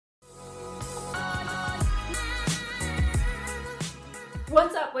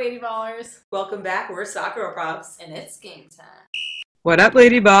What's up, Lady Ballers? Welcome back. We're Sakura Pops. And it's game time. What up,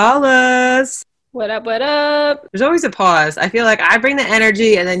 Lady Ballers? What up, what up? There's always a pause. I feel like I bring the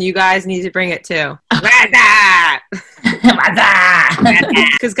energy and then you guys need to bring it too.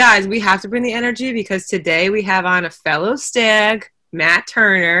 Because guys, we have to bring the energy because today we have on a fellow stag, Matt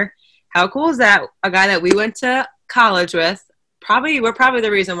Turner. How cool is that? A guy that we went to college with. We're probably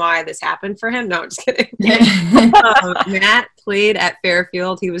the reason why this happened for him. No, I'm just kidding. Matt played at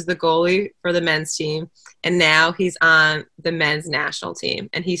Fairfield. He was the goalie for the men's team. And now he's on the men's national team.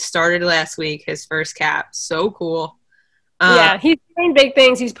 And he started last week, his first cap. So cool. Yeah, he's doing big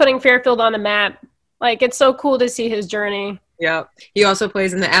things. He's putting Fairfield on the map. Like, it's so cool to see his journey. Yep. He also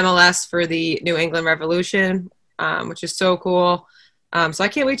plays in the MLS for the New England Revolution, which is so cool. So I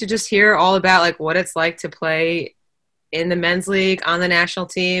can't wait to just hear all about, like, what it's like to play in the men's league on the national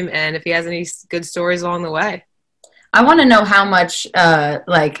team and if he has any good stories along the way. I want to know how much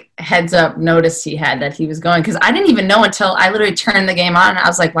heads up notice he had that he was going, because I didn't even know until I literally turned the game on and I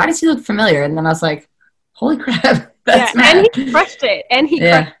was like, why does he look familiar? And then I was like, holy crap, that's Matt. And he crushed it. Crushed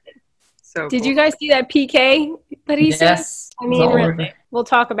it. So Did cool. you guys see that PK that he said? I mean, really. really, we'll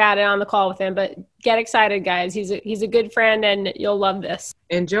talk about it on the call with him, but get excited, guys. He's a good friend and you'll love this.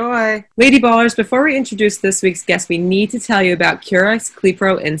 Enjoy. Lady Ballers, before we introduce this week's guest, we need to tell you about Curex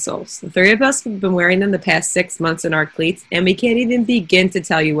Clepro insoles. The three of us have been wearing them the past 6 months in our cleats, and we can't even begin to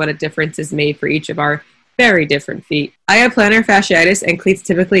tell you what a difference is made for each of our very different feet. I have plantar fasciitis, and cleats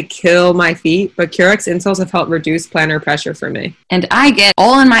typically kill my feet, but Curex insoles have helped reduce plantar pressure for me. And I get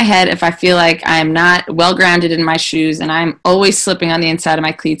all in my head if I feel like I'm not well grounded in my shoes and I'm always slipping on the inside of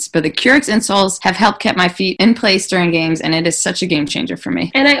my cleats. But the Curex insoles have helped keep my feet in place during games, and it is such a game changer for me.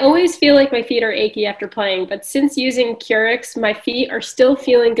 And I always feel like my feet are achy after playing, but since using Curex, my feet are still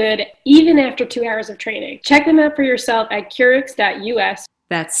feeling good even after 2 hours of training. Check them out for yourself at curex.us.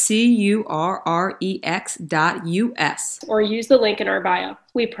 That's CURREX.US. Or use the link in our bio.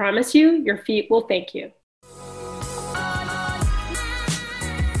 We promise you, your feet will thank you.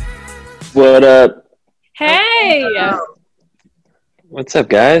 What up? Hey! What's up,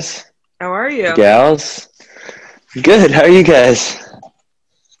 guys? How are you? Gals? Good. How are you guys?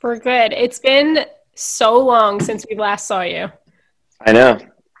 We're good. It's been so long since we last saw you. I know.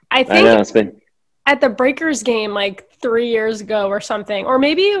 I think It's been. At the Breakers game like 3 years ago or something. Or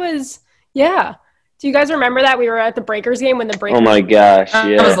maybe it was, yeah. Do you guys remember that? We were at the Breakers game when the Breakers... Oh, my gosh,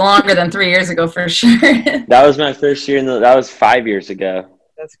 yeah. That was longer than 3 years ago for sure. That was my first year. That was 5 years ago.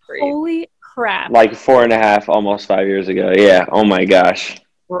 That's great. Holy crap. Like 4.5, almost 5 years ago. Yeah. Oh, my gosh.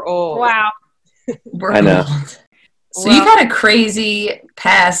 We're old. Wow. I know. So you've had a crazy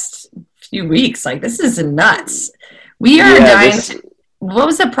past few weeks. Like, this is nuts. We are dying What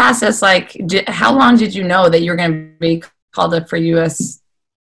was the process like? How long did you know that you were going to be called up for U.S.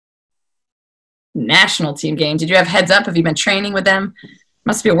 national team game? Did you have heads up? Have you been training with them?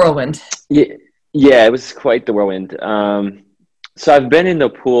 Must be a whirlwind. Yeah, it was quite the whirlwind. So I've been in the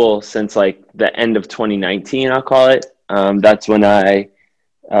pool since like the end of 2019, I'll call it. That's when I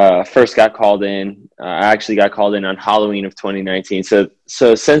first got called in. I actually got called in on Halloween of 2019. So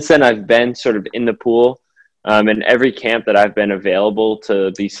since then, I've been sort of in the pool. And every camp that I've been available to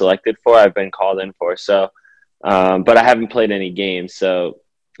be selected for, I've been called in for. So, but I haven't played any games. So,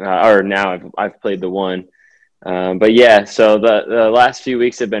 or now I've played the one. But yeah, so the last few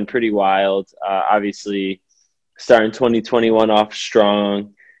weeks have been pretty wild. Obviously, starting 2021 off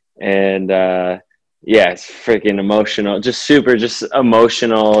strong, and yeah, it's freaking emotional. Just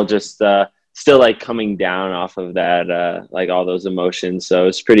emotional. Still like coming down off of that, like all those emotions. So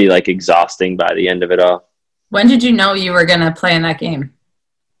it's pretty like exhausting by the end of it all. When did you know you were going to play in that game?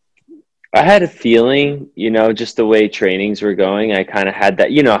 I had a feeling, just the way trainings were going. I kind of had that,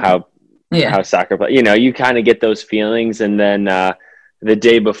 how soccer play, you kind of get those feelings. And then the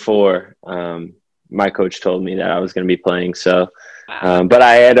day before, my coach told me that I was going to be playing. So, but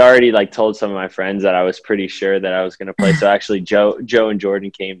I had already told some of my friends that I was pretty sure that I was going to play. So actually Joe and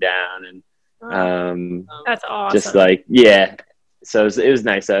Jordan came down and that's awesome. Just so it was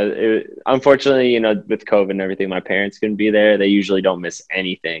nice. Unfortunately, with COVID and everything, my parents couldn't be there. They usually don't miss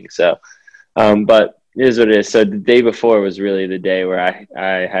anything. So, but it is what it is. So the day before was really the day where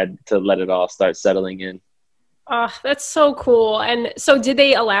I had to let it all start settling in. Oh, that's so cool. And so did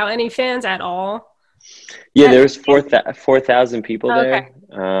they allow any fans at all? Yeah, there was 4,000 people there.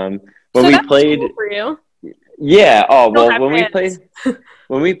 When we played, cool for you. Yeah. Oh, well, when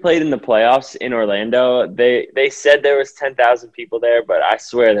we played in the playoffs in Orlando, they said there was 10,000 people there, but I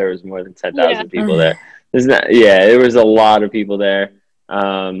swear there was more than 10,000 people there. There was a lot of people there.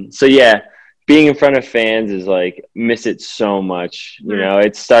 So yeah, being in front of fans is like, miss it so much. You know,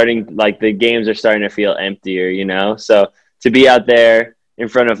 it's starting, like the games are starting to feel emptier, you know? So to be out there in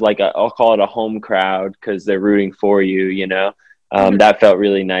front of like I'll call it a home crowd because they're rooting for you, you know, that felt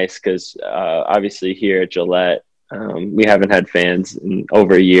really nice because obviously here at Gillette, we haven't had fans in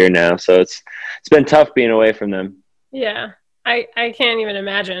over a year now. So it's been tough being away from them. Yeah. I can't even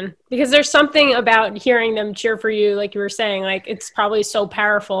imagine, because there's something about hearing them cheer for you, like you were saying, like it's probably so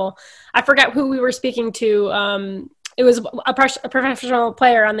powerful. I forgot who we were speaking to. It was a professional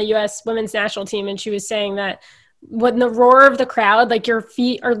player on the U.S. women's national team, and she was saying that when the roar of the crowd, like your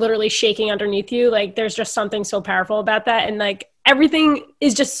feet are literally shaking underneath you, like there's just something so powerful about that, and like everything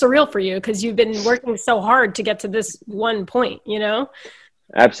is just surreal for you because you've been working so hard to get to this one point, you know?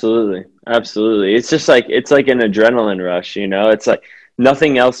 Absolutely. It's just like, it's like an adrenaline rush, you know, it's like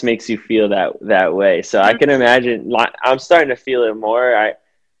nothing else makes you feel that way. So I can imagine, I'm starting to feel it more.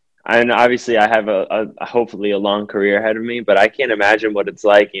 And obviously I have a hopefully a long career ahead of me, but I can't imagine what it's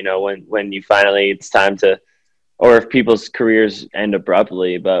like, you know, when you finally, it's time to, or if people's careers end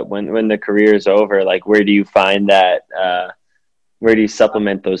abruptly, but when the career is over, like, where do you find that, where do you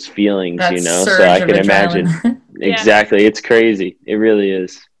supplement those feelings, That you know? surge So I of can adrenaline. imagine. Exactly. It's crazy. It really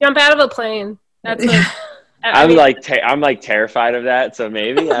is. Jump out of a plane. That's what I'm like terrified of that. So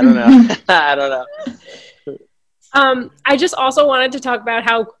maybe, I don't know. I don't know. I just also wanted to talk about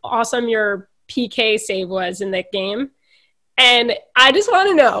how awesome your PK save was in that game. And I just want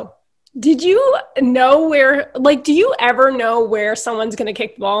to know, did you know where, like, do you ever know where someone's going to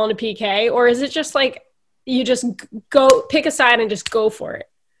kick the ball in a PK? Or is it just like, you just go pick a side and just go for it?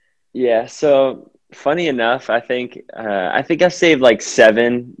 Yeah. So funny enough, I think I've saved like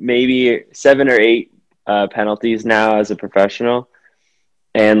 7 or 8 penalties now as a professional.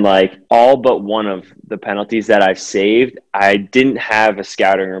 And like all but one of the penalties that I've saved, I didn't have a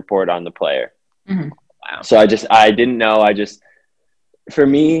scouting report on the player. Mm-hmm. Wow. So I didn't know. For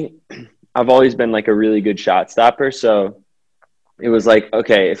me, I've always been like a really good shot stopper. So it was like,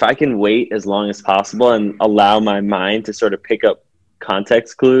 okay, if I can wait as long as possible and allow my mind to sort of pick up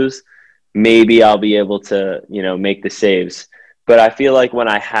context clues, maybe I'll be able to, you know, make the saves. But I feel like when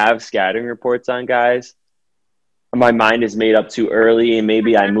I have scouting reports on guys, my mind is made up too early, and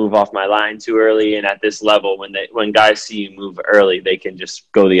maybe I move off my line too early. And at this level, when guys see you move early, they can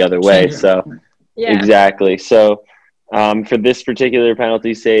just go the other way. So Yeah. exactly. So for this particular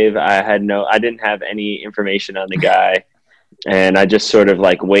penalty save, I didn't have any information on the guy, and I just sort of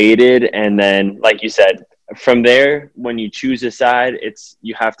like waited. And then, like you said, from there, when you choose a side,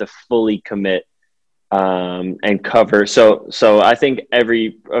 you have to fully commit and cover. So I think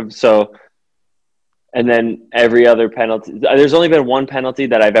and then every other penalty, there's only been one penalty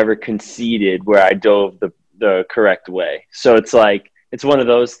that I've ever conceded where I dove the correct way. So it's like, it's one of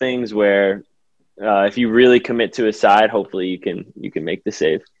those things where if you really commit to a side, hopefully you can make the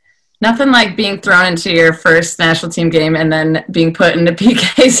save. Nothing like being thrown into your first national team game and then being put in a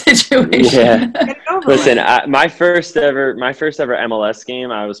PK situation. Yeah. Listen, my first ever MLS game,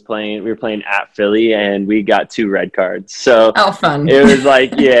 we were playing at Philly, and we got 2 red cards. So fun. It was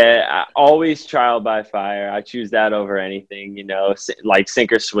like, yeah, always trial by fire. I choose that over anything, you know, like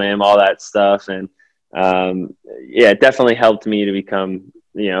sink or swim, all that stuff. And yeah, it definitely helped me to become,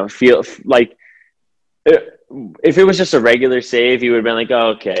 you know, feel like, if it was just a regular save, you would have been like, oh,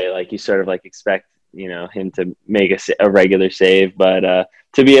 okay, like you sort of like expect, you know, him to make a regular save. But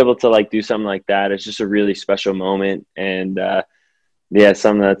to be able to like do something like that, it's just a really special moment. And yeah,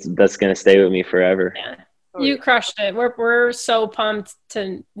 something that's going to stay with me forever. Yeah. You crushed it. We're so pumped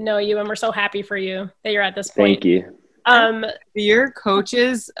to know you, and we're so happy for you that you're at this point. Thank you. Your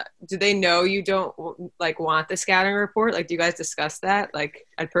coaches, do they know you don't like want the scouting report? Like, do you guys discuss that? Like,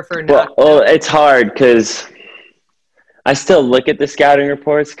 I'd prefer not. Well, it's hard because I still look at the scouting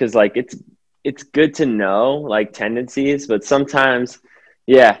reports because like it's good to know like tendencies, but sometimes,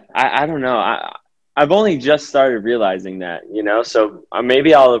 yeah, I don't know. I've only just started realizing that, you know, so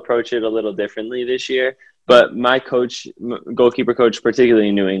maybe I'll approach it a little differently this year. But my coach, goalkeeper coach, particularly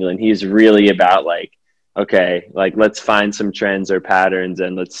in New England, he's really about like, okay, like let's find some trends or patterns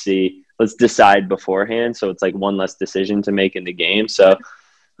and let's decide beforehand. So it's like one less decision to make in the game. So,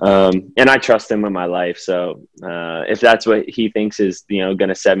 and I trust him with my life. So if that's what he thinks is, you know, going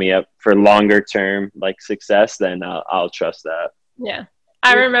to set me up for longer term, like success, then I'll trust that. Yeah.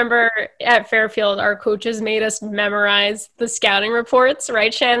 I remember at Fairfield, our coaches made us memorize the scouting reports,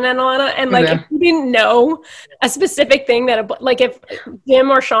 right, Shannon and Alana? And like, if you didn't know a specific thing that, like, if Jim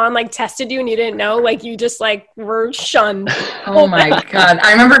or Sean like tested you and you didn't know, like, you just like were shunned. Oh my God!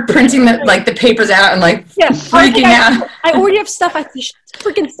 I remember printing the papers out and like freaking out. I already have stuff I should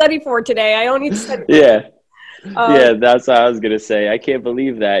freaking study for today. I don't need to study. Yeah. Yeah, that's what I was gonna say. I can't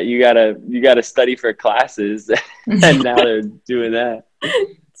believe that you gotta study for classes, and now they're doing that.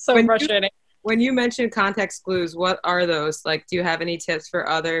 So frustrating. When you mentioned context clues, what are those? Like, do you have any tips for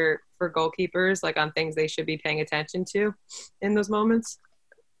goalkeepers, like on things they should be paying attention to in those moments?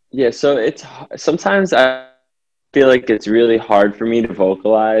 Yeah, so sometimes I feel like it's really hard for me to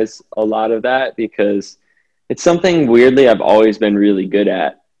vocalize a lot of that because it's something weirdly I've always been really good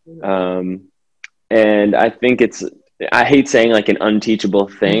at. And I think I hate saying like an unteachable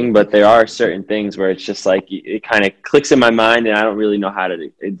thing, but there are certain things where it's just like it kind of clicks in my mind and I don't really know how to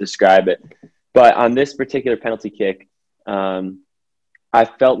describe it. But on this particular penalty kick, I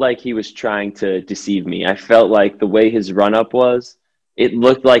felt like he was trying to deceive me. I felt like the way his run up was, it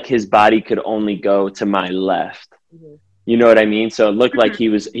looked like his body could only go to my left. Mm-hmm. You know what I mean? So it looked like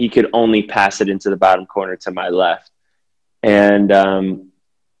he could only pass it into the bottom corner to my left. And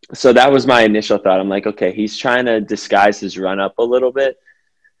so that was my initial thought. I'm like, okay, he's trying to disguise his run up a little bit.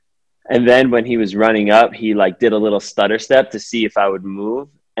 And then when he was running up, he like did a little stutter step to see if I would move.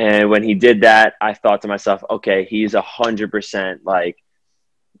 And when he did that, I thought to myself, okay, he's 100% like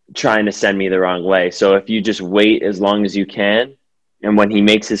trying to send me the wrong way. So if you just wait as long as you can, and when he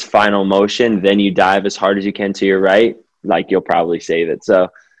makes his final motion, then you dive as hard as you can to your right, like you'll probably save it. So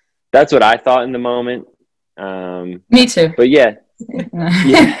that's what I thought in the moment. Me too. But yeah.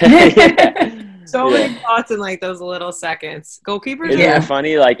 So many thoughts in like those little seconds. Goalkeepers? Isn't it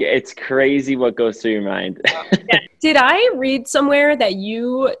funny? Like, it's crazy what goes through your mind. Did I read somewhere that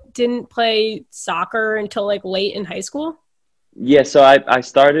you didn't play soccer until like late in high school? Yeah, so I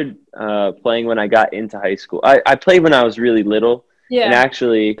started playing when I got into high school. I played when I was really little. Yeah. And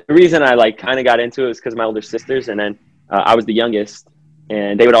actually, the reason I like kind of got into it was because my older sisters, and then I was the youngest,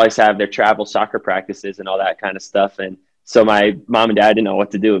 and they would always have their travel soccer practices and all that kind of stuff. And so my mom and dad didn't know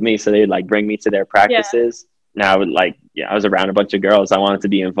what to do with me, so they'd like bring me to their practices. Yeah. And I would I was around a bunch of girls. I wanted to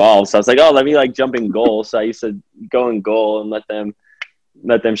be involved, so I was like, oh, let me like jump in goal. So I used to go in goal and let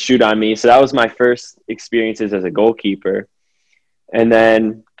them shoot on me. So that was my first experiences as a goalkeeper. And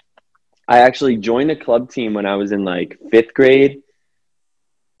then I actually joined a club team when I was in like 5th grade,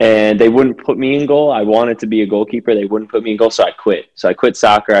 and they wouldn't put me in goal. I wanted to be a goalkeeper. They wouldn't put me in goal, so I quit. So I quit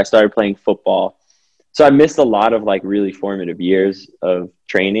soccer. I started playing football. So I missed a lot of like really formative years of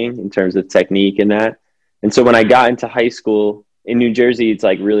training in terms of technique and that. And so when I got into high school in New Jersey, it's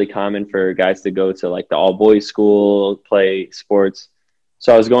like really common for guys to go to like the all boys school, play sports.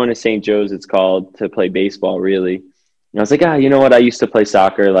 So I was going to St. Joe's, it's called, to play baseball really. And I was like, you know what? I used to play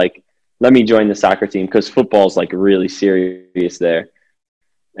soccer. Like, let me join the soccer team because football is like really serious there.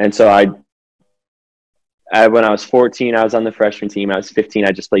 And so when I was 14, I was on the freshman team. I was 15,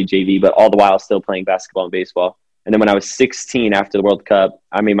 I just played JV, but all the while still playing basketball and baseball. And then when I was 16, after the World Cup,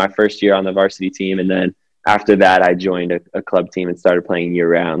 I made my first year on the varsity team. And then after that, I joined a club team and started playing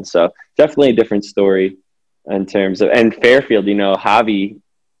year round. So definitely a different story in terms of, and Fairfield, Javi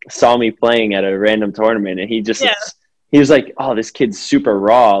saw me playing at a random tournament, and he was like, oh, this kid's super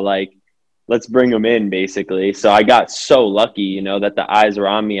raw. Like, let's bring him in basically. So I got so lucky, that the eyes were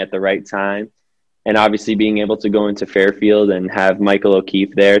on me at the right time. And obviously being able to go into Fairfield and have Michael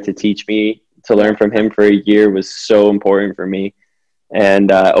O'Keefe there to teach me, to learn from him for a year was so important for me,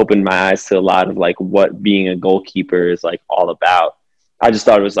 and opened my eyes to a lot of like what being a goalkeeper is like all about. I just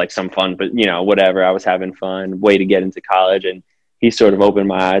thought it was like some fun, but whatever, I was having fun, way to get into college. And he sort of opened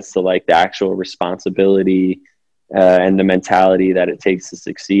my eyes to like the actual responsibility and the mentality that it takes to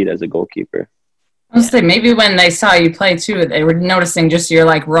succeed as a goalkeeper. Honestly, maybe when they saw you play too, they were noticing just your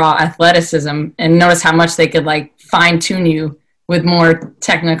like raw athleticism and notice how much they could like fine tune you with more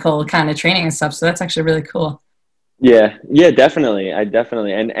technical kind of training and stuff. So that's actually really cool. Yeah, definitely.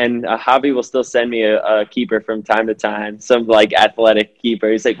 And Javi will still send me a keeper from time to time, some like athletic keeper.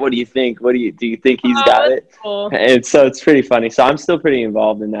 He's like, what do you think? Do you think he's got it? Cool. And so it's pretty funny. So I'm still pretty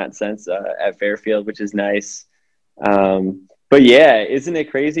involved in that sense at Fairfield, which is nice. But yeah, isn't it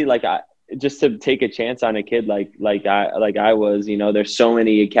crazy? Like just to take a chance on a kid like I was, there's so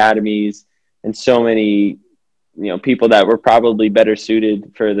many academies and so many, people that were probably better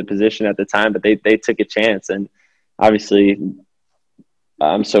suited for the position at the time, but they took a chance. And obviously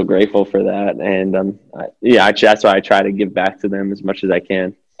I'm so grateful for that. And that's why I try to give back to them as much as I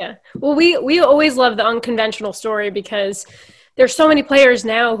can. Yeah. Well, we always love the unconventional story because there's so many players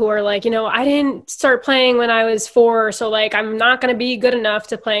now who are like, I didn't start playing when I was 4, so like I'm not going to be good enough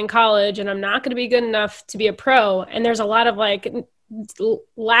to play in college, and I'm not going to be good enough to be a pro. And there's a lot of like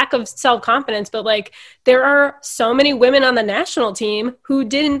lack of self-confidence, but like there are so many women on the national team who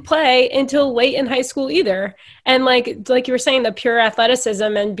didn't play until late in high school either. And like you were saying, the pure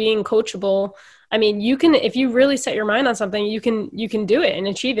athleticism and being coachable, I mean, you can, if you really set your mind on something, you can do it and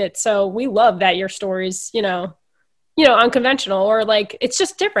achieve it. So we love that your stories, unconventional, or like it's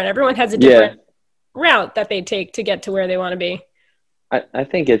just different. Everyone has a different route that they take to get to where they want to be. I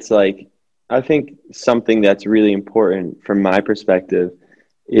think it's like, I think something that's really important from my perspective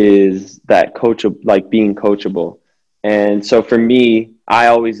is that being coachable. And so for me, I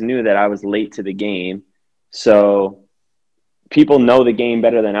always knew that I was late to the game. So people know the game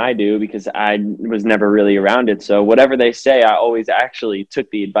better than I do because I was never really around it. So whatever they say, I always actually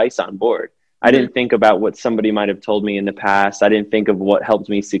took the advice on board. I didn't think about what somebody might have told me in the past. I didn't think of what helped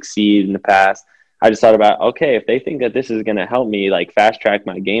me succeed in the past. I just thought about, okay, if they think that this is going to help me like fast track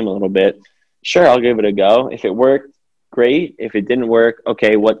my game a little bit, sure, I'll give it a go. If it worked, great. If it didn't work,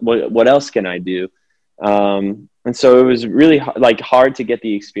 okay, what else can I do? And so it was really hard to get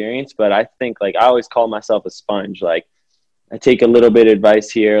the experience, but I think like I always call myself a sponge. Like I take a little bit of advice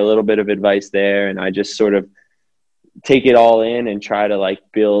here, a little bit of advice there, and I just sort of take it all in and try to like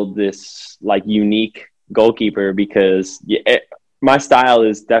build this like unique goalkeeper, because my style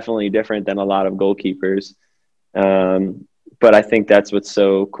is definitely different than a lot of goalkeepers. But I think that's what's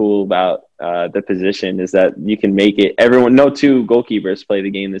so cool about the position is that you can make it. No two goalkeepers play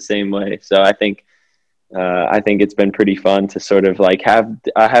the game the same way. So I think it's been pretty fun to sort of like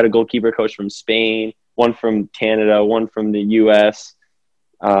I had a goalkeeper coach from Spain, one from Canada, one from the US,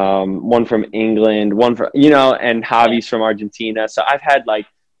 one from England, one from, and Javi's from Argentina. So I've had like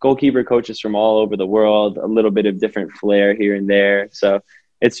goalkeeper coaches from all over the world, a little bit of different flair here and there. So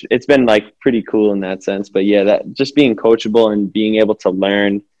it's been like pretty cool in that sense. But yeah, that just being coachable and being able to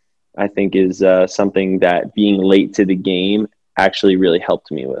learn, I think is something that being late to the game actually really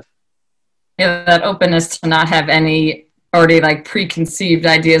helped me with. Yeah, that openness to not have any already like preconceived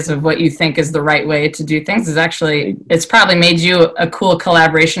ideas of what you think is the right way to do things is actually, it's probably made you a cool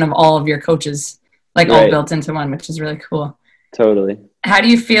collaboration of all of your coaches, like all built into one, which is really cool. Totally. How do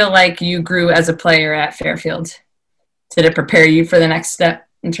you feel like you grew as a player at Fairfield? Did it prepare you for the next step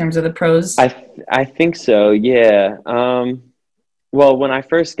in terms of the pros? I think so, yeah. Well, when I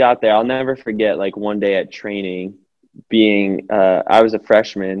first got there, I'll never forget like one day at training being, I was a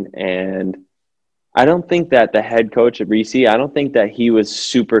freshman, and I don't think that the head coach at Reese, I don't think that he was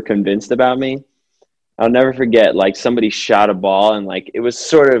super convinced about me. I'll never forget, like somebody shot a ball and like, it was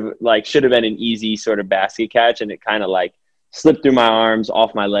sort of like, should have been an easy sort of basket catch. And it kind of like slipped through my arms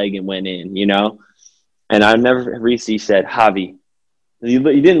off my leg and went in, And Reese said, Javi. He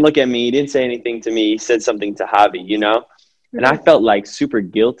didn't look at me. He didn't say anything to me. He said something to Javi, And I felt like super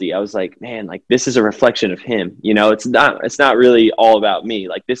guilty. I was like, man, like this is a reflection of him. It's not really all about me.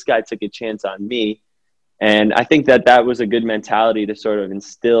 Like this guy took a chance on me. And I think that was a good mentality to sort of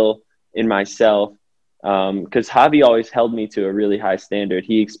instill in myself. Because Javi always held me to a really high standard.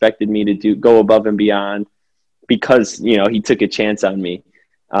 He expected me to go above and beyond because, he took a chance on me.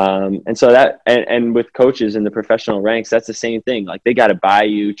 And so and with coaches in the professional ranks, that's the same thing. Like they got to buy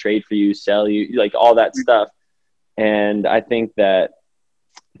you, trade for you, sell you, like all that stuff. And I think that,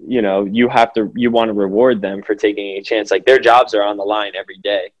 you want to reward them for taking a chance. Like their jobs are on the line every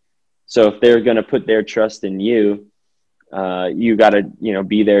day. So if they're going to put their trust in you, you got to,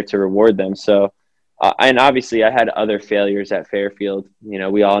 be there to reward them. So, and obviously I had other failures at Fairfield.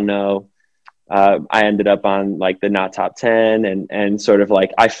 We all know, I ended up on like the not top 10 and sort of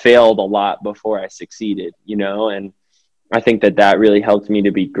like I failed a lot before I succeeded, and I think that really helped me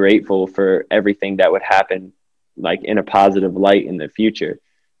to be grateful for everything that would happen like in a positive light in the future.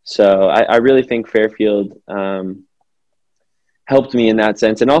 So I really think Fairfield helped me in that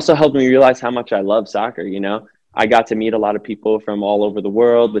sense, and also helped me realize how much I love soccer. I got to meet a lot of people from all over the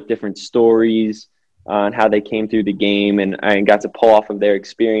world with different stories on how they came through the game, and I got to pull off of their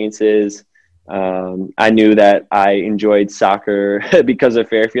experiences. I knew that I enjoyed soccer because of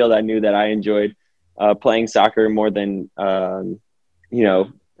Fairfield. I knew that I enjoyed playing soccer more than,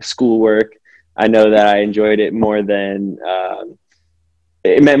 schoolwork. I know that I enjoyed it more than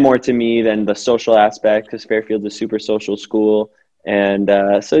it meant more to me than the social aspect, because Fairfield's a super social school. And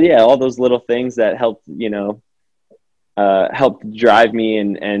so, yeah, all those little things that helped, helped drive me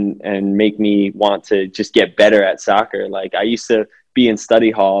and make me want to just get better at soccer. Like I used to be in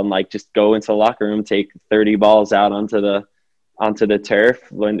study hall and like just go into the locker room, take 30 balls out onto onto the turf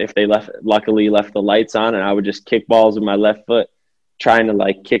if they luckily left the lights on, and I would just kick balls with my left foot, trying to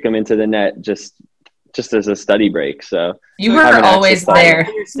like kick them into the net just as a study break. So you were always there.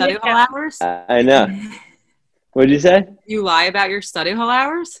 Your study hall hours? I know. What did you say? You lie about your study hall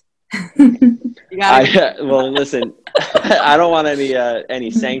hours? Well, listen, I don't want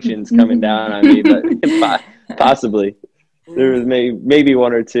any sanctions coming down on me, but possibly there was maybe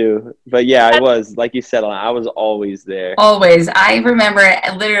one or two. But yeah, I was, like you said, I was always there. Always. I remember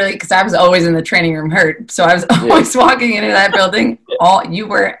literally, because I was always in the training room hurt, so I was always walking into that building. You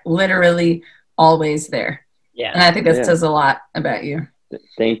were literally always there. Yeah, and I think that says a lot about you.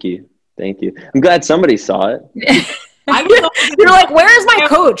 Thank you. I'm glad somebody saw it. You're like, where's my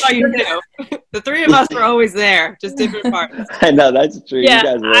coach? Oh, you knew. The three of us were always there, just different parts. I know, that's true. Yeah, you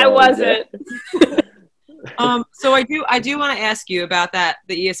guys were I wasn't. So I do want to ask you about that,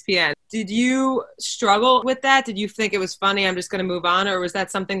 the ESPN. Did you struggle with that? Did you think it was funny, I'm just going to move on? Or was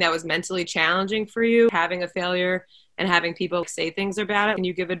that something that was mentally challenging for you, having a failure and having people say things about it? Can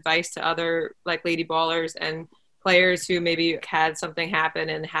you give advice to other like lady ballers and players who maybe had something happen,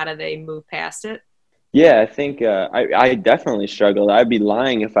 and how do they move past it? Yeah, I think I definitely struggled. I'd be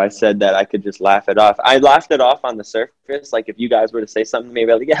lying if I said that I could just laugh it off. I laughed it off on the surface. Like if you guys were to say something,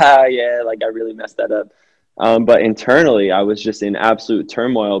 maybe I'd be like, yeah, like I really messed that up. But internally, I was just in absolute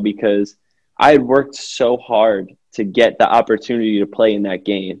turmoil because I had worked so hard to get the opportunity to play in that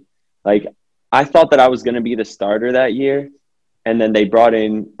game. Like I thought that I was going to be the starter that year. And then they brought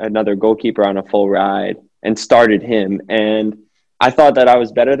in another goalkeeper on a full ride and started him. And I thought that I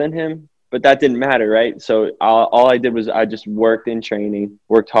was better than him, but that didn't matter, right? So all I did was I just worked in training,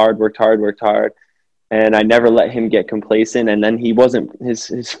 worked hard. And I never let him get complacent. And then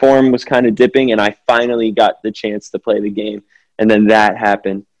his form was kind of dipping, and I finally got the chance to play the game. And then that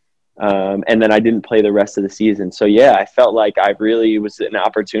happened. And then I didn't play the rest of the season. So yeah, I felt like I really was an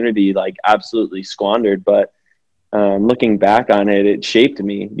opportunity, like absolutely squandered. But looking back on it, it shaped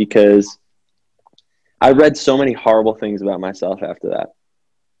me because I read so many horrible things about myself after that.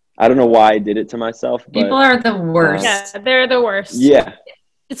 I don't know why I did it to myself. But, people are the worst. Yeah, they're the worst. Yeah.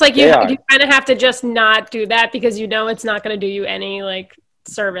 It's like you kind of have to just not do that because you know it's not going to do you any like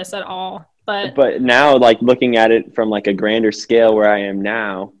service at all. But now, like looking at it from like a grander scale where I am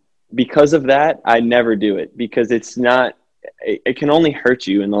now, because of that, I never do it because it can only hurt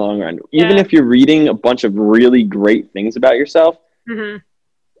you in the long run. Even if you're reading a bunch of really great things about yourself,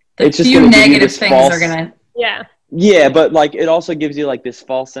 it's just few negative things are gonna. Yeah, but like it also gives you like this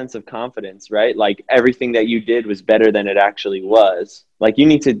false sense of confidence, right? Like everything that you did was better than it actually was. Like you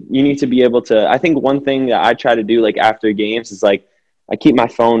need to be able to. I think one thing that I try to do like after games is like I keep my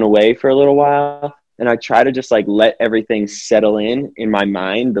phone away for a little while and I try to just like let everything settle in my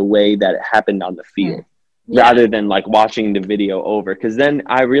mind the way that it happened on the field rather than like watching the video over. Because then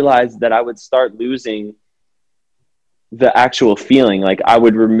I realized that I would start losing the actual feeling. Like I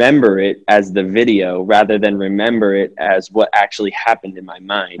would remember it as the video rather than remember it as what actually happened in my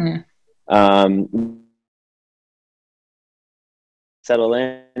mind. Settle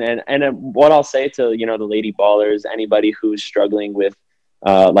in. And what I'll say to, the lady ballers, anybody who's struggling with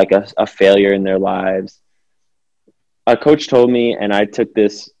like a failure in their lives, a coach told me, and I took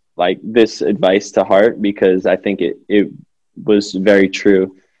this advice to heart because I think it was very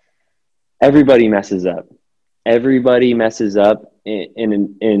true. Everybody messes up. Everybody messes up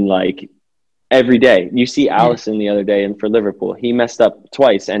in like every day. You see Allison the other day and for Liverpool, he messed up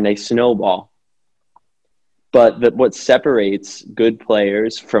twice and they snowball. But what separates good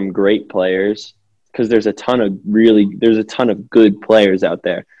players from great players, because there's a ton of good players out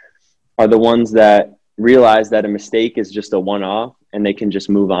there, are the ones that realize that a mistake is just a one-off and they can just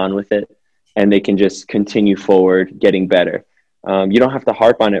move on with it and they can just continue forward getting better. You don't have to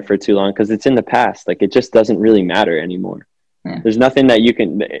harp on it for too long because it's in the past. Like it just doesn't really matter anymore. There's nothing that you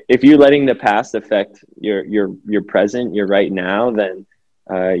can, if you're letting the past affect your present, your right now, then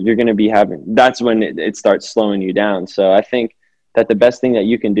you're going to be that's when it starts slowing you down. So I think that the best thing that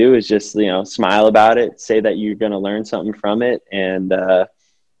you can do is just, smile about it, say that you're going to learn something from it and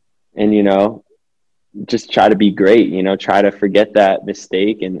just try to be great, try to forget that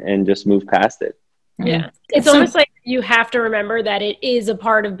mistake and just move past it. Yeah. It's almost like you have to remember that it is a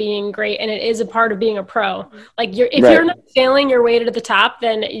part of being great and it is a part of being a pro. Like if you're not failing your way to the top,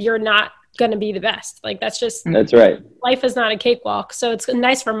 then you're not going to be the best. Like that's right. Life is not a cakewalk. So it's a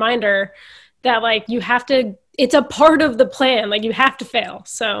nice reminder that like you have to, it's a part of the plan. Like you have to fail.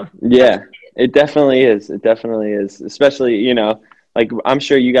 So yeah, it definitely is. It definitely is. Especially, like I'm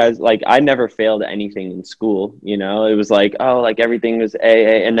sure you guys, like I never failed anything in school, it was like, oh, like everything was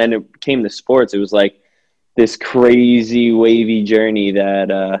A. And then it came to sports. It was like, this crazy wavy journey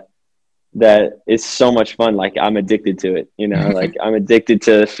that is so much fun. Like I'm addicted to it, you know, like I'm addicted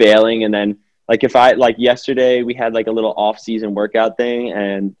to failing. And then like if I like yesterday we had like a little off season workout thing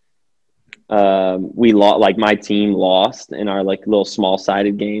and we lost, like my team lost in our like little small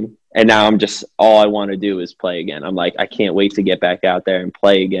sided game. And now I'm just, all I want to do is play again. I'm like, I can't wait to get back out there and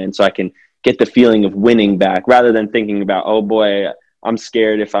play again so I can get the feeling of winning back rather than thinking about, oh boy, I'm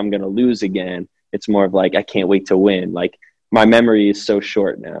scared if I'm going to lose again. It's more of like, I can't wait to win. Like my memory is so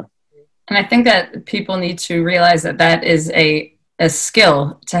short now. And I think that people need to realize that that is a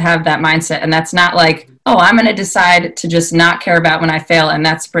skill to have that mindset. And that's not like, oh, I'm going to decide to just not care about when I fail and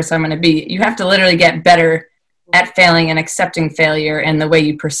that's the person I'm going to be. You have to literally get better at failing and accepting failure and the way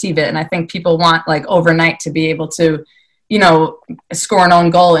you perceive it. And I think people want like overnight to be able to, you know, score an own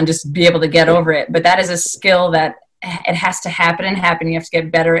goal and just be able to get over it. But that is a skill that it has to happen and happen. You have to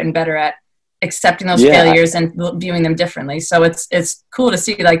get better and better at accepting those failures and viewing them differently. So it's cool to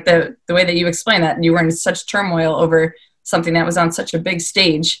see like the way that you explain that you were in such turmoil over something that was on such a big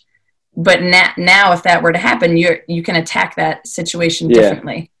stage. But now if that were to happen, you can attack that situation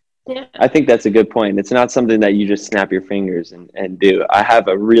differently. Yeah. I think that's a good point. It's not something that you just snap your fingers and do. I have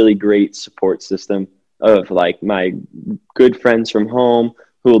a really great support system of like my good friends from home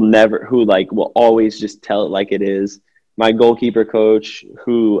who will always just tell it like it is. My goalkeeper coach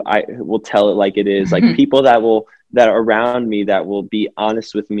who I will tell it like it is. Like people that are around me that will be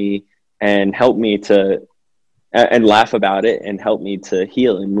honest with me and help me to and laugh about it and help me to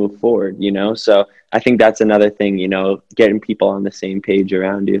heal and move forward, you know? So I think that's another thing, you know, getting people on the same page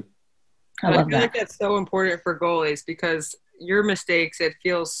around you. I feel like that's so important for goalies because your mistakes, it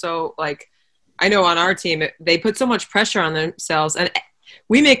feels so like, I know on our team, they put so much pressure on themselves and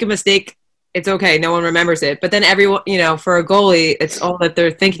we make a mistake. It's okay. No one remembers it. But then everyone, you know, for a goalie, it's all that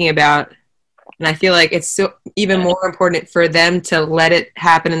they're thinking about. And I feel like it's so even more important for them to let it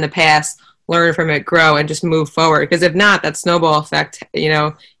happen in the past, learn from it, grow, and just move forward. Because if not, that snowball effect, you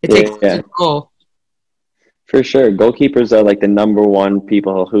know, it takes a toll. For sure. Goalkeepers are like the number one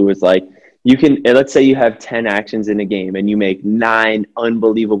people who is like, you can, let's say you have 10 actions in a game and you make 9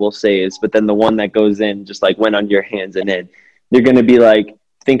 unbelievable saves, but then the one that goes in just like went on your hands and in. You're going to be like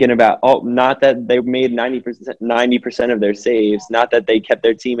thinking about, oh, not that they made 90% of their saves, not that they kept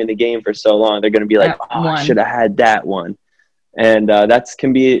their team in the game for so long. They're going to be like, oh, I should have had that one. And that's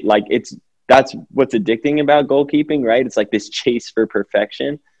what's addicting about goalkeeping, right? It's like this chase for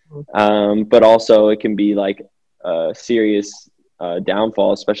perfection. But also it can be like a serious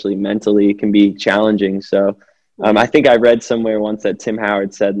downfall, especially mentally. It can be challenging. So I think I read somewhere once that Tim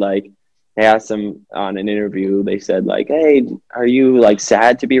Howard said, like, they asked him on an interview, they said like, hey, are you like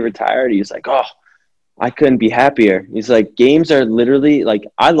sad to be retired? He's like, oh, I couldn't be happier. He's like, games are literally like,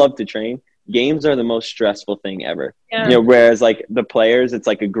 I love to train. Games are the most stressful thing ever. You know, whereas like the players, it's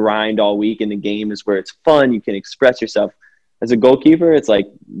like a grind all week, and the game is where it's fun. You can express yourself. As a goalkeeper, it's like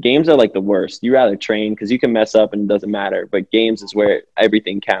games are like the worst. You rather train because you can mess up and it doesn't matter, but games is where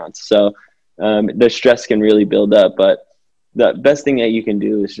everything counts. So the stress can really build up, but the best thing that you can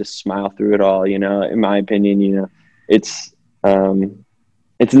do is just smile through it all. You know, in my opinion, you know, it's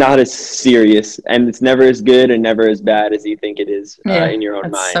not as serious and it's never as good and never as bad as you think it is in your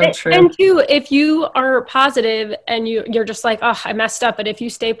own mind. So true. And two, if you are positive and you're just like, oh, I messed up. But if you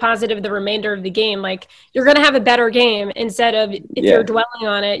stay positive the remainder of the game, like you're going to have a better game instead of if you're dwelling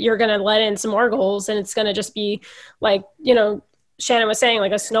on it, you're going to let in some more goals and it's going to just be like, you know, Shannon was saying,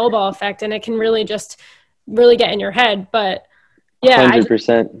 like a snowball effect, and it can really just really get in your head. But yeah,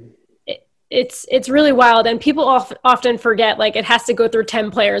 100%. It's really wild, and people often forget like it has to go through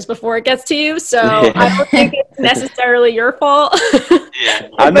 10 players before it gets to you. So I don't think it's necessarily your fault.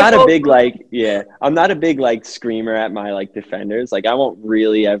 I'm not a big like screamer at my like defenders. Like I won't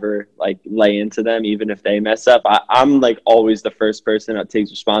really ever like lay into them even if they mess up. I'm like always the first person that takes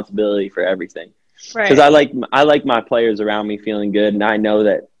responsibility for everything. Right. Because I like my players around me feeling good, and I know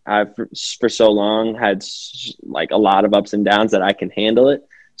that I've for so long had like a lot of ups and downs that I can handle it.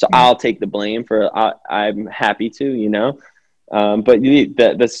 So I'll take the blame for I'm happy to, you know. But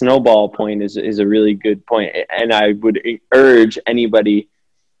the snowball point is a really good point. And I would urge anybody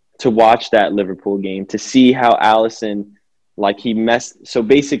to watch that Liverpool game to see how Alisson, like he messed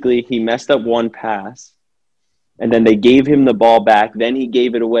up one pass and then they gave him the ball back. Then he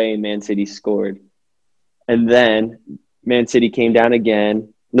gave it away and Man City scored. And then Man City came down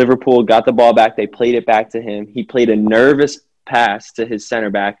again. Liverpool got the ball back. They played it back to him. He played a nervous pass to his center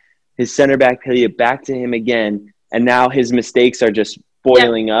back. His center back played it back to him again, and now his mistakes are just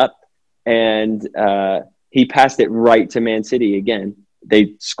boiling up, and he passed it right to Man City again.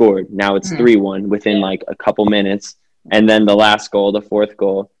 they scored. Now it's 3-1 within like a couple minutes. And then the last goal, the fourth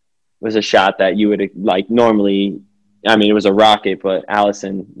goal, was a shot that you would like normally. I mean, it was a rocket, but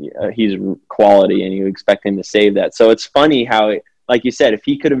Allison, he's quality, and you expect him to save that. So it's funny how, like you said, if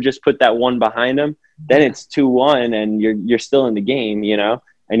he could have just put that one behind him, then it's 2-1, and you're still in the game, you know,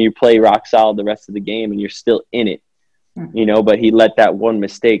 and you play rock solid the rest of the game, and you're still in it, you know. But he let that one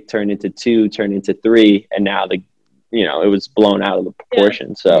mistake turn into 2, turn into 3, and now it was blown out of the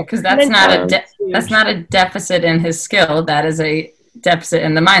proportion. So because that's not a deficit in his skill, that is a deficit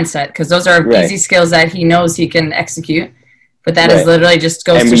in the mindset, because those are easy skills that he knows he can execute, but that is literally just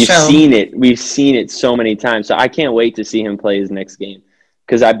goes to show. We've seen it so many times, so I can't wait to see him play his next game,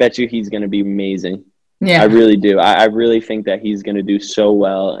 because I bet you he's going to be amazing. I really do. I really think that he's going to do so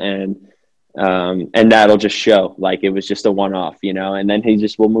well, and that'll just show like it was just a one-off, you know, and then he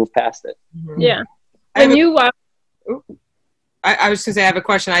just will move past it. When you watch, I was going to say, I have a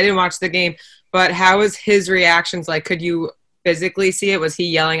question. I didn't watch the game, but how was his reactions like? Could you physically see it? Was he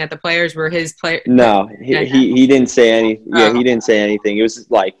yelling at the players? Were his players? No, he didn't say any. Yeah, he didn't say anything. It was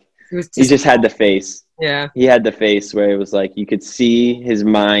like he just had the face. Yeah, he had the face where it was like you could see his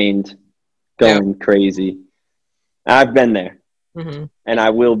mind going crazy. I've been there, and I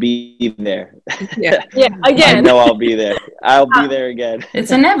will be there. Again. I know I'll be there. I'll be there again.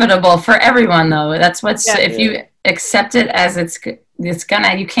 It's inevitable for everyone, though. That's what's if you accept it as it's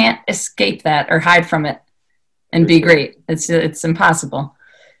gonna. You can't escape that or hide from it and be great. It's impossible.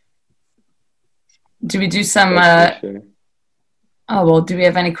 Do we do some? Sure. Oh well. Do we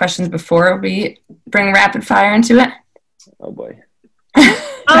have any questions before we bring rapid fire into it? Oh boy.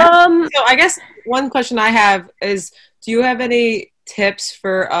 So I guess one question I have is, do you have any tips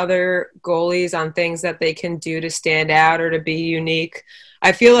for other goalies on things that they can do to stand out or to be unique?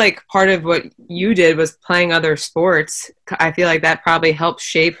 I feel like part of what you did was playing other sports. I feel like that probably helped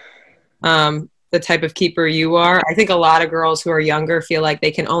shape the type of keeper you are. I think a lot of girls who are younger feel like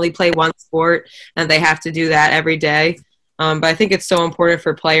they can only play one sport and they have to do that every day. But I think it's so important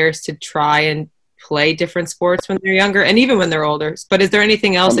for players to try and play different sports when they're younger and even when they're older. But is there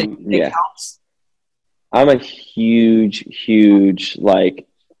anything else that you think helps? I'm a huge like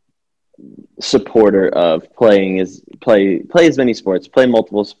supporter of play as many sports, play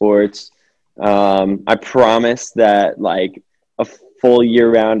multiple sports. I promise that like a full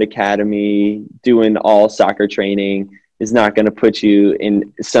year-round academy doing all soccer training is not going to put you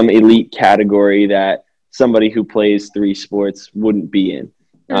in some elite category that somebody who plays 3 sports wouldn't be in.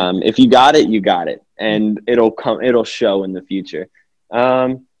 If you got it, you got it, and it'll show in the future.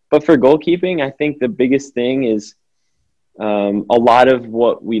 But for goalkeeping, I think the biggest thing is a lot of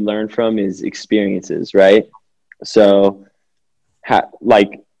what we learn from is experiences, right? So,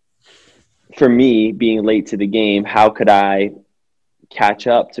 like for me, being late to the game, how could I catch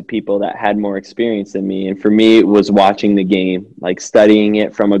up to people that had more experience than me? And for me, it was watching the game, like studying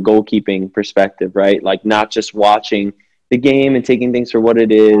it from a goalkeeping perspective, right? Like not just watching the game and taking things for what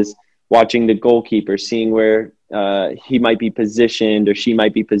it is, watching the goalkeeper, seeing where he might be positioned or she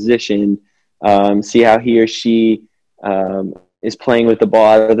might be positioned, see how he or she is playing with the ball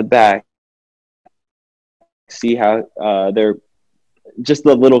out of the back, see how they're just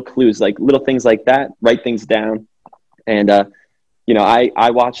the little clues, like little things like that, write things down. And,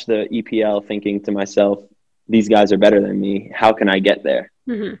 I watch the EPL thinking to myself, these guys are better than me. How can I get there?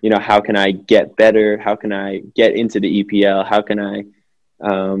 How can I get better? How can I get into the EPL? How can I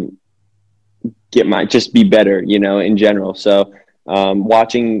just be better, in general. So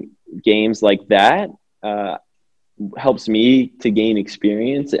watching games like that helps me to gain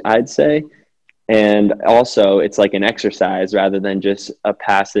experience, I'd say. And also it's like an exercise rather than just a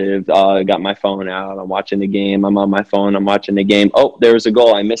passive, I got my phone out, I'm watching the game, I'm on my phone, I'm watching the game. Oh, there was a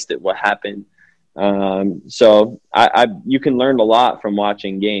goal, I missed it. What happened? So you can learn a lot from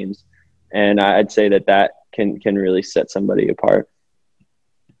watching games, and I'd say that can really set somebody apart.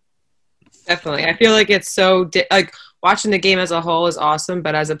 Definitely. I feel like it's so like watching the game as a whole is awesome,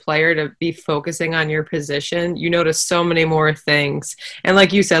 but as a player to be focusing on your position, you notice so many more things. And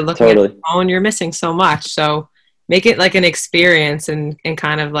like you said, looking at the phone, you're missing so much. So make it like an experience and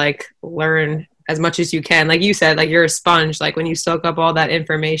kind of like learn as much as you can. Like you said, like you're a sponge. Like when you soak up all that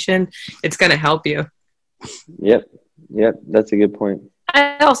information, it's going to help you. Yep. That's a good point.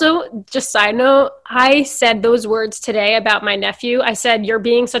 I also, just side note, I said those words today about my nephew. I said, you're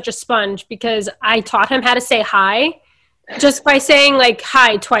being such a sponge, because I taught him how to say hi just by saying like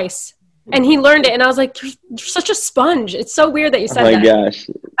hi twice. And he learned it. And I was like, you're such a sponge. It's so weird that you said that. Oh my gosh.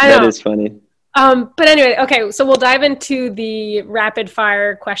 That is funny. But anyway, okay, so we'll dive into the rapid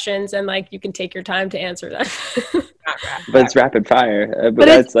fire questions and like you can take your time to answer them. But it's rapid fire. But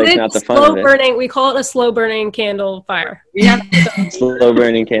that's it's not the fun slow of it. burning. We call it a slow burning candle fire. Slow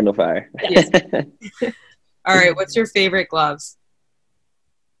burning candle fire. Yes. All right, what's your favorite gloves?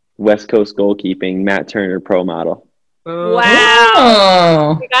 West Coast goalkeeping, Matt Turner pro model. Boom. Wow.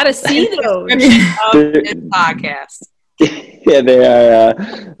 Oh. We got to see those. Of this podcast. Yeah,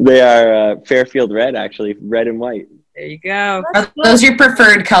 they are Fairfield red, actually, red and white. There you go. Are those your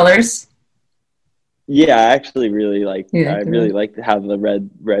preferred colors? Yeah, I actually really like. Yeah, I really like how the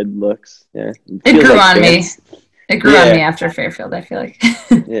red looks. Yeah, It grew like on me. pants. It grew Yeah. on me after Fairfield, I feel like.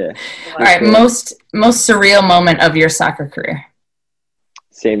 Yeah. All right, most surreal moment of your soccer career.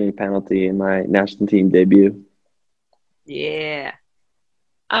 Saving penalty in my national team debut. Yeah.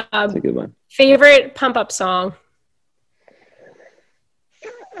 That's a good one. Favorite pump up song?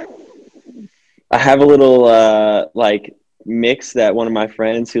 I have a little like mix that one of my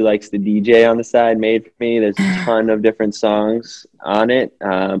friends who likes to DJ on the side made for me. There's a ton of different songs on it,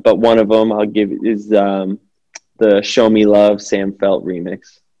 but one of them I'll give is the "Show Me Love" Sam Felt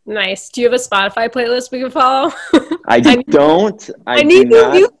remix. Nice. Do you have a Spotify playlist we can follow? I don't. I do need new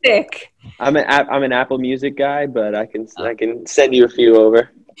not. music. I'm an Apple Music guy, but I can send you a few over.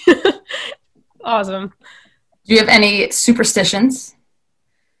 Awesome. Do you have any superstitions?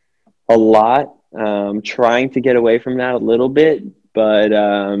 A lot. Trying to get away from that a little bit, but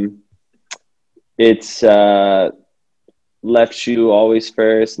it's left shoe always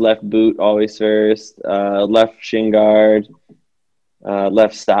first, left boot always first, left shin guard,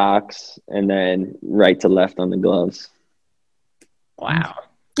 left socks, and then right to left on the gloves. Wow.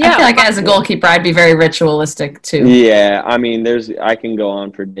 I feel like as a goalkeeper, I'd be very ritualistic too. Yeah, I mean, I can go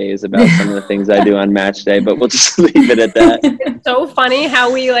on for days about some of the things I do on match day, but we'll just leave it at that. It's so funny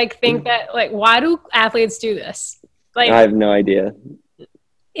how we like think that like why do athletes do this? Like I have no idea.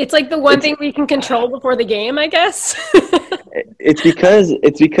 it's like the one thing we can control before the game, I guess. It's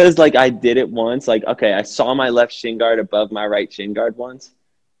because like I did it once. Like, okay, I saw my left shin guard above my right shin guard once,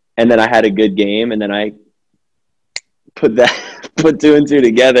 and then I had a good game, and then I put two and two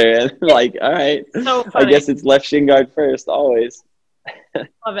together, and like, all right, So I funny. guess it's left shin guard first always.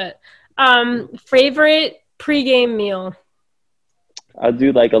 Love it. Favorite pregame meal? I'll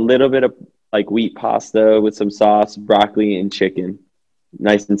do like a little bit of like wheat pasta with some sauce, broccoli, and chicken.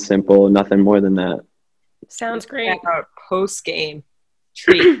 Nice and simple, nothing more than that. Sounds great. Post game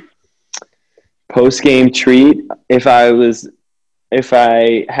treat. Post game treat. If I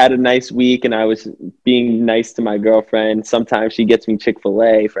had a nice week and I was being nice to my girlfriend, sometimes she gets me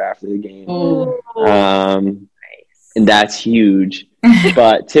Chick-fil-A for after the game. Ooh. And that's huge.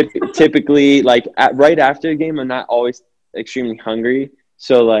 But typically, like right after a game, I'm not always extremely hungry.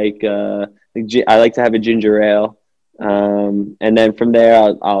 So like I like to have a ginger ale, and then from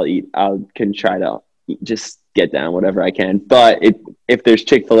there I can try to just get down whatever I can. But if there's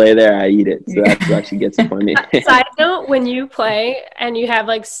Chick-fil-A there, I eat it. So that's what actually gets it for me. Side note, when you play and you have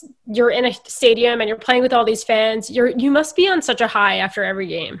like you're in a stadium and you're playing with all these fans, you must be on such a high after every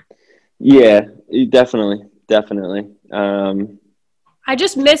game. Yeah, definitely. I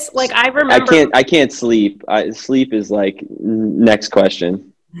just miss like I remember. I can't sleep. Sleep is like next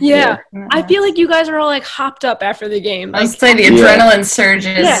question. Yeah. I feel like you guys are all like hopped up after the game. I Like, was say the adrenaline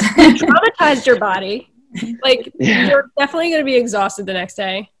surges. yeah, you traumatized your body. Like you're definitely going to be exhausted the next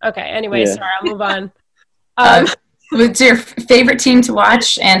day. Okay. Anyway, Yeah. sorry, I'll move on. What's your favorite team to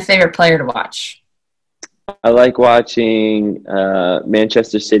watch and favorite player to watch? I like watching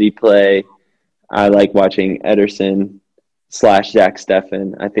Manchester City play. I like watching Ederson / Zach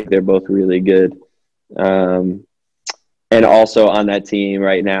Steffen. I think they're both really good. And also on that team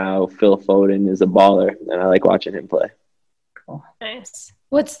right now, Phil Foden is a baller, and I like watching him play. Nice.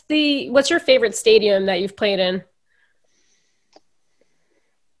 What's your favorite stadium that you've played in?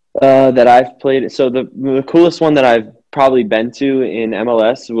 That I've played. So the coolest one that I've probably been to in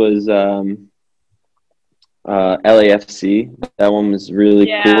MLS was LAFC. That one was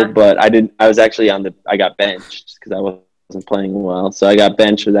really cool, but I was actually I got benched because I wasn't playing well, so I got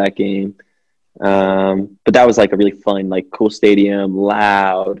benched for that game. But that was like a really fun, like cool stadium,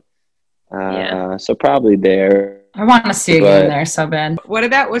 loud. So probably there. I want to see a game there so bad. What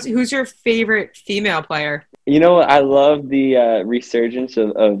about who's your favorite female player? You know, I love the resurgence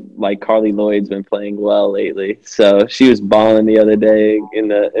of like Carly Lloyd's been playing well lately. So she was balling the other day in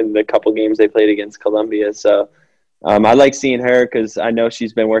the couple games they played against Colombia. So I like seeing her because I know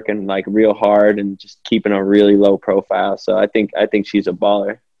she's been working like real hard and just keeping a really low profile. So I think she's a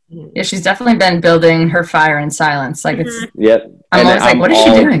baller. Yeah, she's definitely been building her fire in silence. Like it's. Yep. I'm always like, what is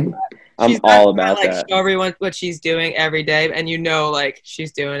she doing? I'm She's all not gonna, about like, that. show everyone what she's doing every day, and like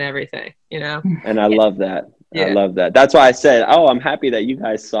she's doing everything. And I love that. Yeah. I love that. That's why I said, I'm happy that you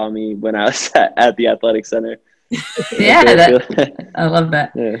guys saw me when I was at the athletic center. Yeah, I love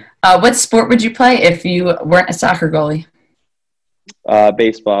that. Yeah. What sport would you play if you weren't a soccer goalie?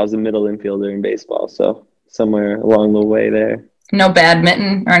 Baseball. I was a middle infielder in baseball, so somewhere along the way there. No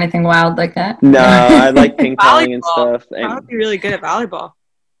badminton or anything wild like that? No, I like ping pong and stuff. I would be really good at volleyball.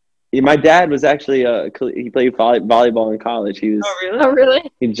 Yeah, my dad was actually he played volleyball in college. He was. Oh, really? Oh,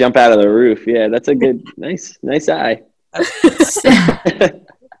 really? He'd jump out of the roof. Yeah, that's a good, nice eye.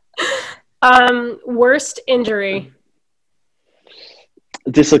 Worst injury.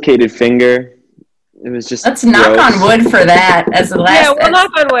 Dislocated finger. It was just. Let's knock on wood for that as the last. Yeah, we'll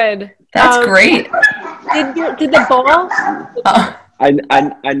knock on wood. That's great. Did the ball? Oh,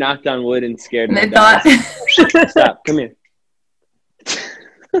 I knocked on wood and scared and my they dad. thought. Stop. Come here.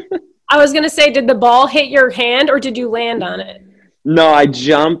 I was gonna say, did the ball hit your hand or did you land on it? No, I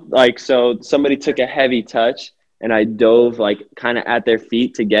jumped so somebody took a heavy touch and I dove kind of at their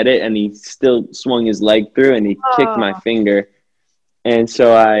feet to get it, and he still swung his leg through and he kicked my finger, and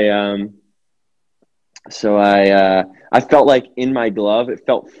so I felt like in my glove it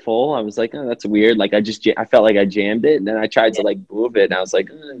felt full. I was like, oh, that's weird. I felt like I jammed it, and then I tried to move it, and I was like,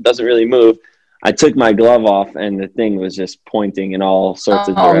 it doesn't really move. I took my glove off, and the thing was just pointing in all sorts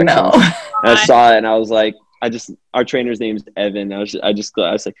of directions. No. And I saw it, and I was like, our trainer's name's Evan. I was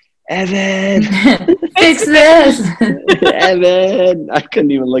like, Evan, fix this. Evan. I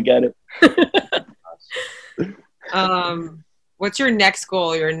couldn't even look at it. What's your next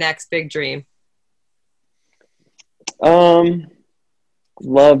goal? Your next big dream?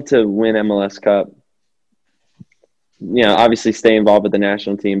 Love to win MLS Cup. Obviously stay involved with the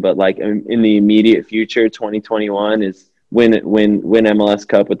national team, but in the immediate future, 2021 is win MLS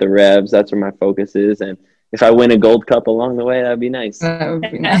Cup with the Revs. That's where my focus is, and if I win a Gold Cup along the way, that'd be nice. That would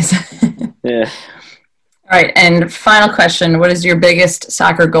be nice. Yeah. All right, and final question: what is your biggest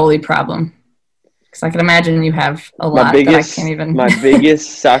soccer goalie problem? Because I can imagine you have a lot that I can't even. My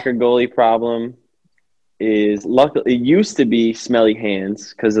biggest soccer goalie problem is luckily it used to be smelly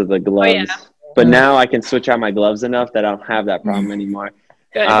hands because of the gloves. Oh, yeah. But now I can switch out my gloves enough that I don't have that problem anymore.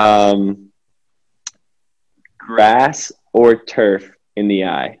 Good. Grass or turf in the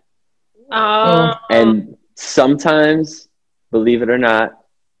eye. And sometimes, believe it or not,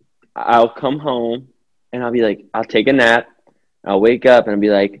 I'll come home and I'll be like, I'll take a nap. I'll wake up and I'll be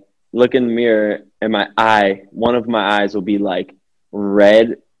like, look in the mirror, and one of my eyes will be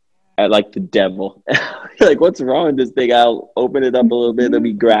red at the devil. Like, what's wrong with this thing? I'll open it up a little bit. There'll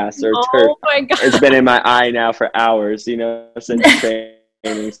be grass or turf. Oh my God. It's been in my eye now for hours, since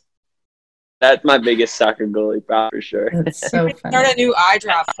training. That's my biggest soccer goalie problem for sure. That's so funny. Start a new eye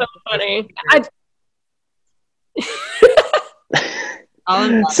drop. So funny.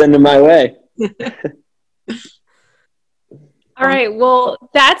 Send them my way. All right. Well,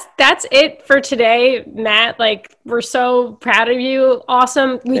 that's it for today, Matt. We're so proud of you.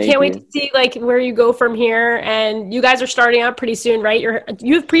 Awesome. We can't wait to see where you go from here. And you guys are starting up pretty soon, right?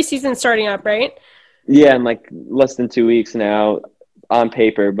 You have preseason starting up, right? Yeah, in less than 2 weeks now on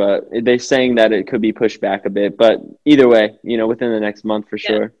paper, but they're saying that it could be pushed back a bit. But either way, within the next month for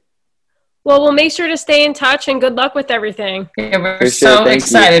sure. Well, we'll make sure to stay in touch, and good luck with everything. Yeah, we're so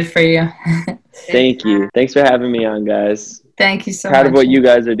excited for you. Thank you. Thanks for having me on, guys. Thank you so much. Proud of what you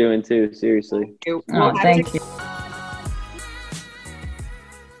guys are doing too, seriously. Thank you.